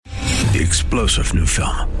The explosive new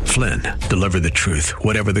film, Flynn, deliver the truth,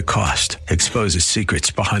 whatever the cost, exposes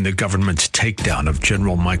secrets behind the government's takedown of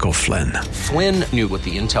General Michael Flynn. Flynn knew what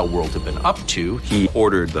the intel world had been up to. He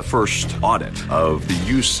ordered the first audit of the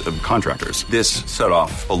use of contractors. This set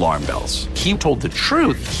off alarm bells. He told the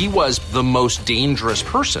truth. He was the most dangerous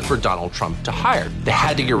person for Donald Trump to hire. They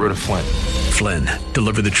had to get rid of Flynn. Flynn,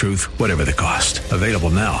 deliver the truth, whatever the cost. Available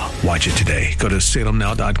now. Watch it today. Go to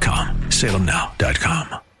salemnow.com.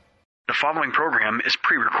 salemnow.com. The following program is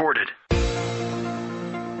pre-recorded.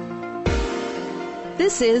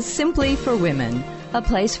 This is Simply for Women, a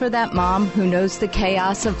place for that mom who knows the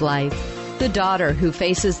chaos of life, the daughter who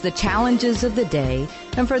faces the challenges of the day,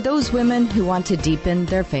 and for those women who want to deepen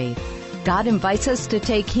their faith. God invites us to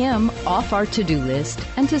take Him off our to-do list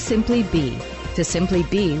and to simply be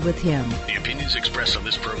with Him. The opinions expressed on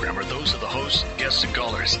this program are those of the hosts, guests, and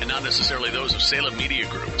callers, and not necessarily those of Salem Media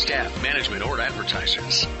Group, staff, management, or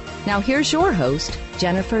advertisers. Now here's your host,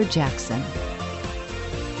 Jennifer Jackson.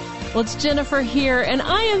 Well, it's Jennifer here, and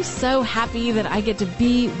I am so happy that I get to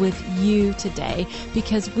be with you today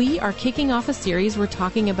because we are kicking off a series. We're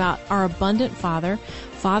talking about our abundant Father,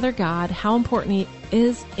 Father God, how important He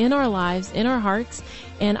is in our lives, in our hearts.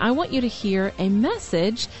 And I want you to hear a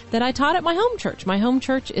message that I taught at my home church. My home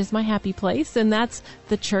church is my happy place, and that's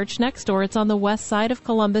the church next door. It's on the west side of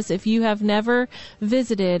Columbus. If you have never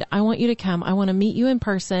visited, I want you to come. I want to meet you in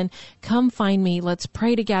person. Come find me. Let's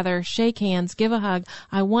pray together, shake hands, give a hug.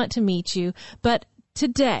 I want to meet you. But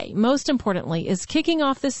today, most importantly, is kicking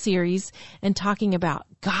off this series and talking about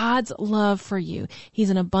God's love for you.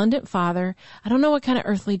 He's an abundant Father. I don't know what kind of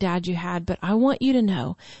earthly dad you had, but I want you to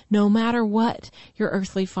know, no matter what your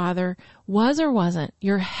earthly father was or wasn't,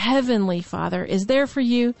 your heavenly Father is there for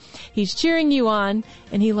you. He's cheering you on,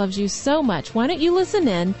 and He loves you so much. Why don't you listen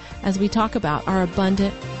in as we talk about our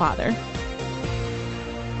abundant Father?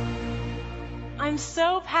 I'm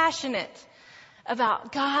so passionate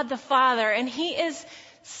about God the Father, and He is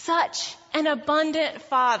such an abundant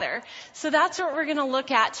Father. So that's what we're going to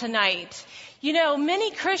look at tonight. You know,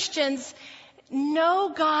 many Christians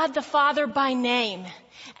know God the Father by name,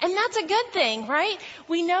 and that's a good thing, right?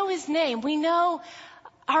 We know His name. We know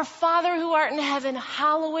our Father who art in heaven,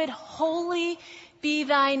 hallowed, holy be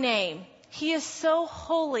thy name. He is so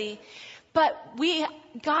holy, but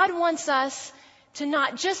God wants us to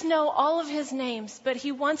not just know all of His names, but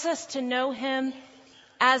He wants us to know Him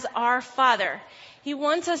as our Father. He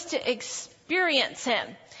wants us to experience Him.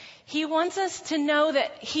 He wants us to know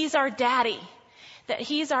that He's our daddy, that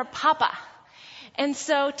He's our papa. And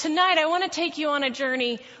so tonight I want to take you on a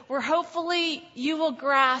journey where hopefully you will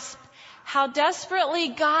grasp how desperately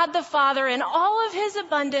God the Father in all of His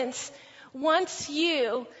abundance wants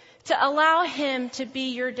you to allow Him to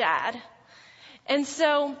be your dad. And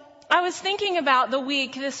so I was thinking about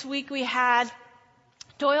this week we had,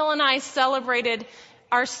 Doyle and I celebrated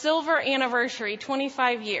our silver anniversary,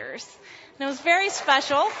 25 years. And it was very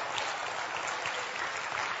special.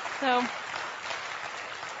 So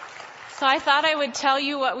I thought I would tell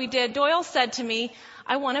you what we did. Doyle said to me,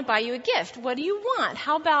 I want to buy you a gift. What do you want?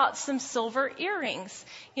 How about some silver earrings?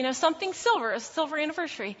 You know, something silver, a silver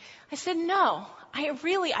anniversary. I said, no,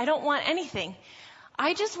 I don't want anything.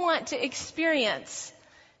 I just want to experience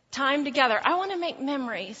time together. I want to make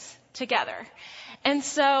memories together. And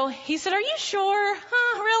so he said, are you sure?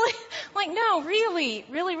 Really? I'm like, no,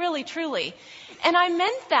 really, truly. And I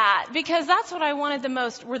meant that because that's what I wanted the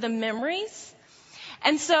most were the memories.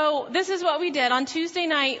 And so this is what we did. On Tuesday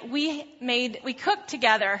night, we cooked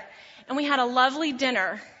together and we had a lovely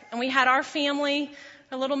dinner. And we had our family,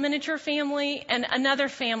 a little miniature family, and another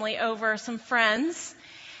family over, some friends.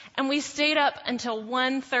 And we stayed up until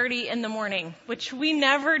 1:30 in the morning, which we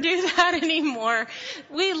never do that anymore.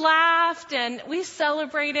 We laughed and we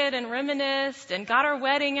celebrated and reminisced and got our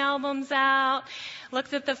wedding albums out,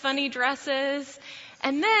 looked at the funny dresses.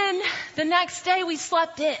 And then the next day we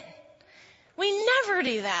slept in. We never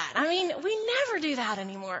do that. We never do that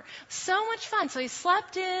anymore. So much fun. So we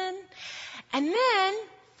slept in. And then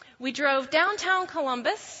we drove downtown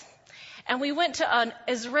Columbus and we went to an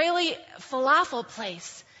Israeli falafel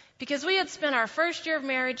place, because we had spent our first year of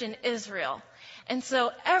marriage in Israel. And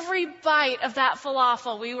so every bite of that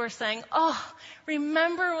falafel, we were saying, oh,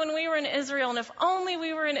 remember when we were in Israel, and if only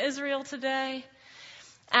we were in Israel today.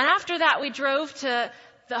 And after that, we drove to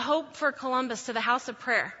the Hope for Columbus, to the House of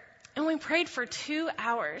Prayer. And we prayed for 2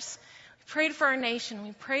 hours. We prayed for our nation.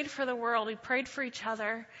 We prayed for the world. We prayed for each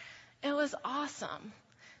other. It was awesome.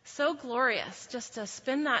 So glorious just to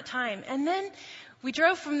spend that time. And then we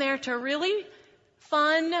drove from there to a really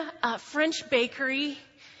fun French bakery,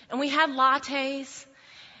 and we had lattes,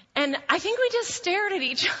 And I think we just stared at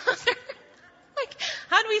each other. Like,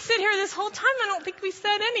 how did we sit here this whole time? I don't think we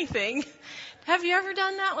said anything. Have you ever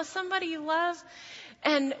done that with somebody you love?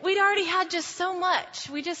 And we'd already had just so much.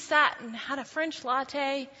 We just sat and had a French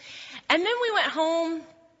latte. And then we went home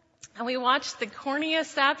and we watched the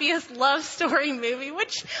corniest, sappiest love story movie,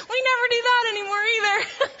 which we never do that anymore either.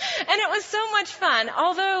 And it was so much fun,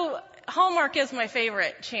 although Hallmark is my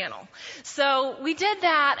favorite channel. So we did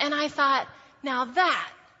that, and I thought, now that,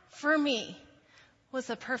 for me, was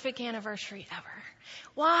the perfect anniversary ever.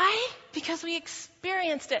 Why? Because we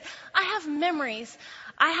experienced it. I have memories.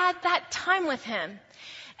 I had that time with him.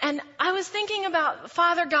 And I was thinking about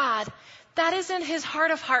Father God. That is in his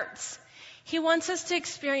heart of hearts. He wants us to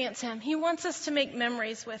experience him. He wants us to make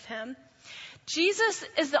memories with him. Jesus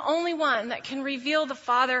is the only one that can reveal the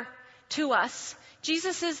Father to us.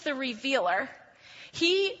 Jesus is the revealer.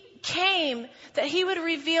 He came that he would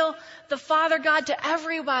reveal the Father God to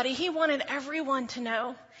everybody. He wanted everyone to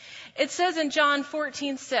know. It says in John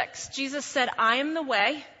 14:6, Jesus said, I am the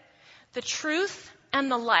way, the truth, and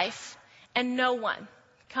the life, and no one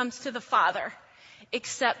comes to the Father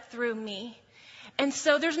except through me. And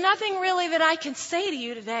so there's nothing really that I can say to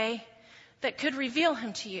you today that could reveal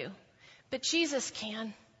him to you, but Jesus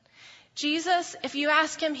can. Jesus, if you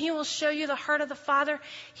ask him, he will show you the heart of the Father.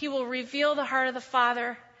 He will reveal the heart of the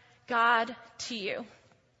Father, God, to you.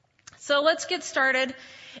 So let's get started.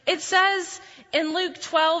 It says in Luke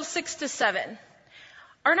 12:6-7,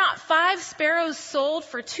 are not 5 sparrows sold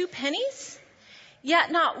for 2 pennies?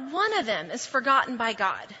 Yet not one of them is forgotten by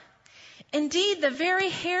God. Indeed, the very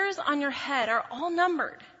hairs on your head are all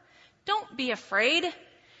numbered. Don't be afraid.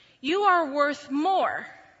 You are worth more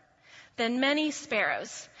than many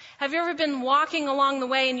sparrows. Have you ever been walking along the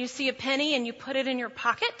way and you see a penny and you put it in your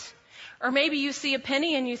pocket? Or maybe you see a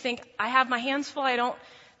penny and you think, I have my hands full. I don't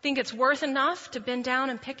think it's worth enough to bend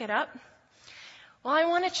down and pick it up. Well, I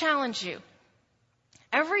want to challenge you.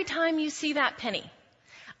 Every time you see that penny,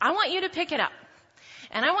 I want you to pick it up.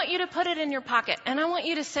 And I want you to put it in your pocket. And I want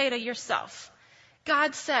you to say to yourself,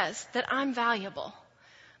 God says that I'm valuable.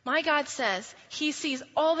 My God says he sees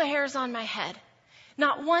all the hairs on my head.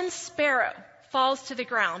 Not one sparrow falls to the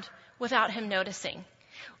ground without him noticing.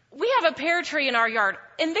 We have a pear tree in our yard,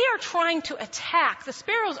 and they are trying to attack. The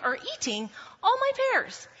sparrows are eating all my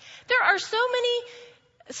pears. There are so many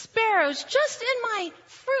sparrows just in my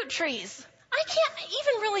fruit trees. I can't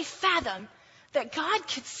even really fathom that God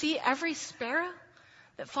could see every sparrow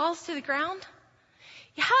that falls to the ground.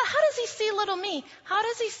 How does he see little me? How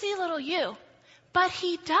does he see little you? But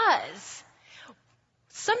he does.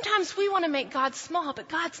 Sometimes we want to make God small, but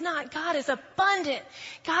God's not. God is abundant.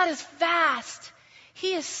 God is vast.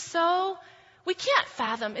 He is so, we can't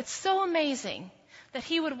fathom. It's so amazing that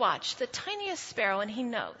he would watch the tiniest sparrow, and he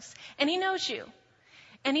knows. And he knows you.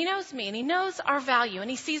 And he knows me. And he knows our value. And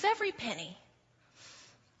he sees every penny.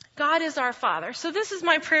 God is our Father. So this is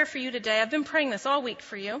my prayer for you today. I've been praying this all week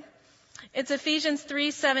for you. It's Ephesians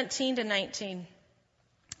 3:17-19.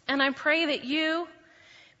 And I pray that you,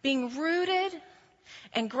 being rooted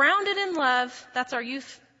and grounded in love, that's our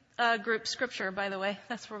youth group scripture, by the way.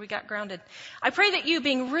 That's where we got grounded. I pray that you,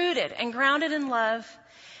 being rooted and grounded in love,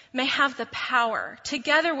 may have the power,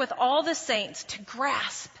 together with all the saints, to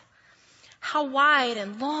grasp how wide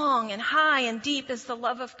and long and high and deep is the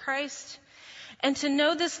love of Christ, and to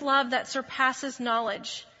know this love that surpasses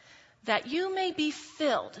knowledge, that you may be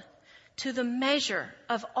filled to the measure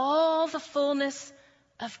of all the fullness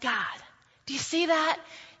of God. Do you see that?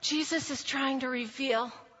 Jesus is trying to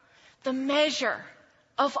reveal the measure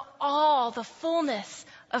of all the fullness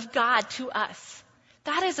of God to us.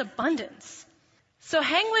 That is abundance. So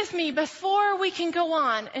hang with me. Before we can go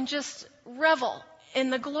on and just revel in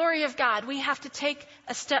the glory of God, we have to take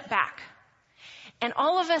a step back. And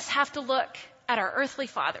all of us have to look at our earthly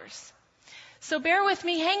fathers. So bear with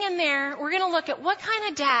me, hang in there. We're going to look at what kind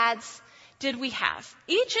of dads did we have.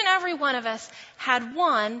 Each and every one of us had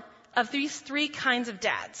one of these 3 kinds of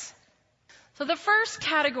dads. So the first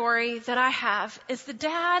category that I have is the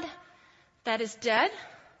dad that is dead,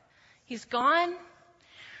 he's gone,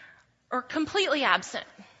 or completely absent.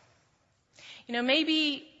 You know,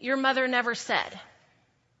 maybe your mother never said.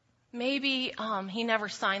 Maybe he never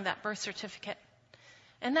signed that birth certificate.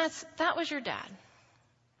 And that was your dad.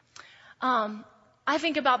 I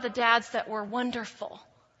think about the dads that were wonderful,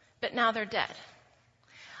 but now they're dead.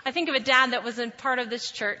 I think of a dad that was in part of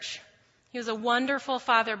this church. He was a wonderful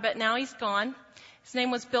father, but now he's gone. His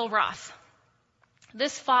name was Bill Roth.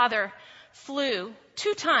 This father flew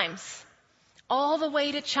 2 times all the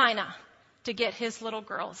way to China to get his little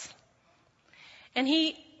girls. And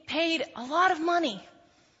he paid a lot of money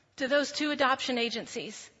to those 2 adoption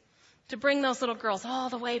agencies. to bring those little girls all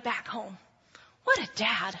the way back home. What a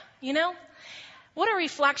dad, you know? What a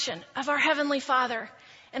reflection of our Heavenly Father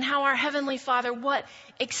and how our Heavenly Father, what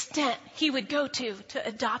extent He would go to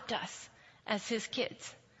adopt us as His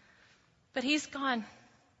kids. But He's gone.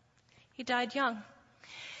 He died young.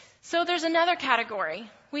 So there's another category.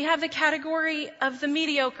 We have the category of the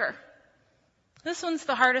mediocre. This one's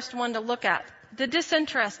the hardest one to look at. The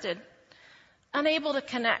disinterested, unable to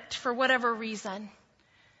connect for whatever reason.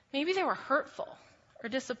 Maybe they were hurtful or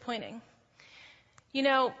disappointing. You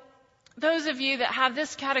know, those of you that have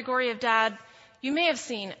this category of dad, you may have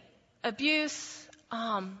seen abuse,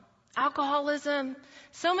 alcoholism,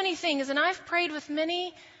 so many things. And I've prayed with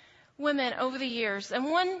many women over the years. And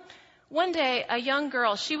one day, a young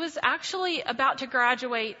girl, she was actually about to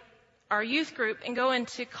graduate our youth group and go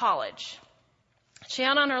into college. She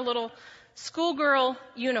had on her little schoolgirl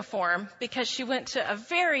uniform because she went to a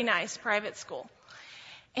very nice private school.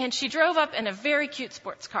 And she drove up in a very cute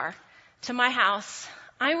sports car to my house.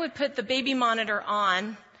 I would put the baby monitor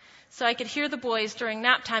on so I could hear the boys during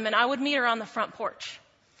nap time, and I would meet her on the front porch.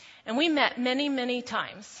 And we met many, many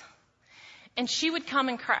times. And she would come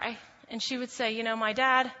and cry. And she would say, you know, my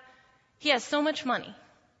dad, he has so much money.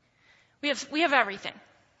 We have everything.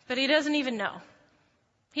 But he doesn't even know.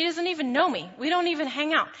 He doesn't even know me. We don't even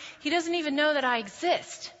hang out. He doesn't even know that I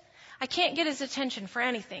exist. I can't get his attention for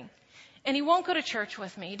anything. And he won't go to church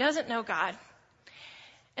with me. He doesn't know God.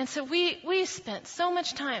 And so we spent so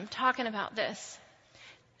much time talking about this.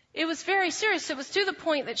 It was very serious. It was to the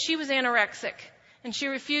point that she was anorexic and she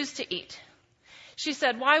refused to eat. She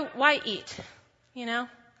said, why eat? You know?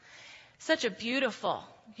 Such a beautiful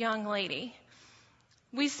young lady.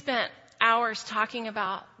 We spent hours talking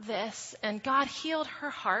about this, and God healed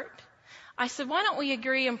her heart. I said, why don't we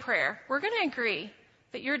agree in prayer? We're going to agree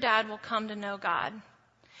that your dad will come to know God.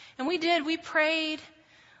 And we did. We prayed.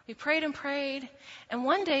 We prayed and prayed. And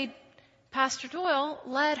one day, Pastor Doyle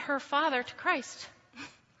led her father to Christ.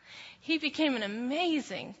 He became an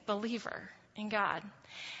amazing believer in God.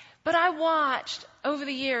 But I watched over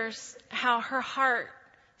the years how her heart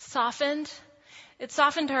softened. It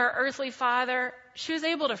softened to her earthly father. She was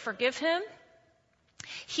able to forgive him.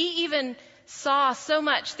 He even saw so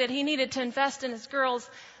much that he needed to invest in his girls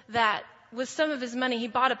that with some of his money, he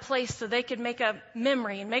bought a place so they could make a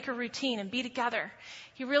memory and make a routine and be together.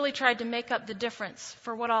 He really tried to make up the difference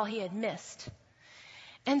for what all he had missed.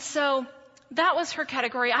 And so that was her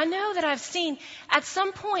category. I know that I've seen at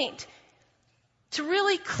some point, to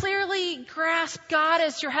really clearly grasp God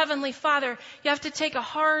as your Heavenly Father, you have to take a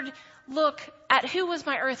hard look at who was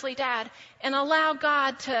my earthly dad and allow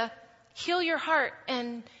God to heal your heart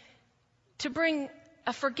and to bring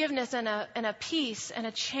a forgiveness and a peace and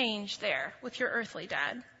a change there with your earthly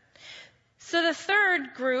dad. So the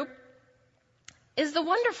third group is the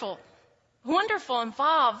wonderful,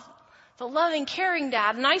 involved, the loving, caring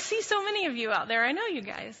dad. And I see so many of you out there. I know you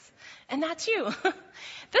guys. And that's you.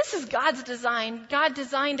 This is God's design. God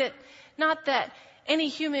designed it, not that any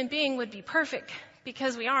human being would be perfect,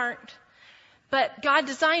 because we aren't. But God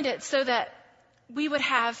designed it so that we would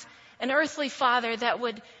have an earthly father that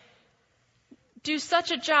would do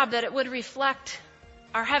such a job that it would reflect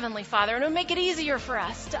our Heavenly Father. And it would make it easier for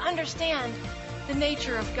us to understand the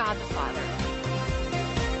nature of God the Father.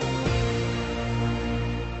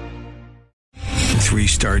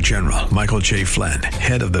 3-star General Michael J. Flynn,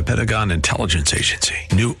 head of the Pentagon Intelligence Agency,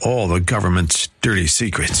 knew all the government's dirty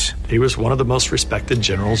secrets. He was one of the most respected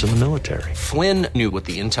generals in the military. Flynn knew what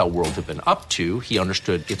the intel world had been up to. He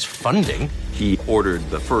understood its funding. He ordered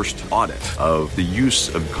the first audit of the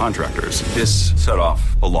use of contractors. This set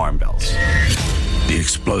off alarm bells. The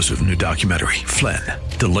explosive new documentary, Flynn,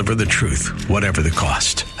 Deliver the Truth, Whatever the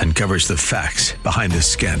Cost, uncovers the facts behind this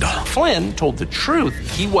scandal. Flynn told the truth.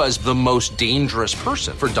 He was the most dangerous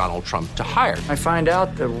person for Donald Trump to hire. I find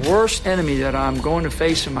out the worst enemy that I'm going to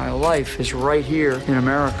face in my life is right here in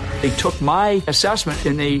America. They took my assessment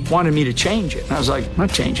and they wanted me to change it. And I was like, I'm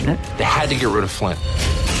not changing it. They had to get rid of Flynn.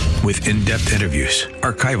 With in-depth interviews,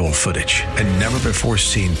 archival footage, and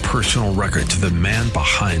never-before-seen personal records of the man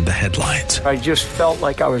behind the headlines. I just felt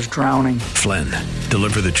like I was drowning. Flynn,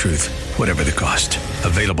 Deliver the Truth, Whatever the Cost.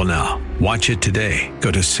 Available now. Watch it today.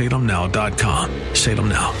 Go to salemnow.com.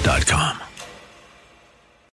 salemnow.com.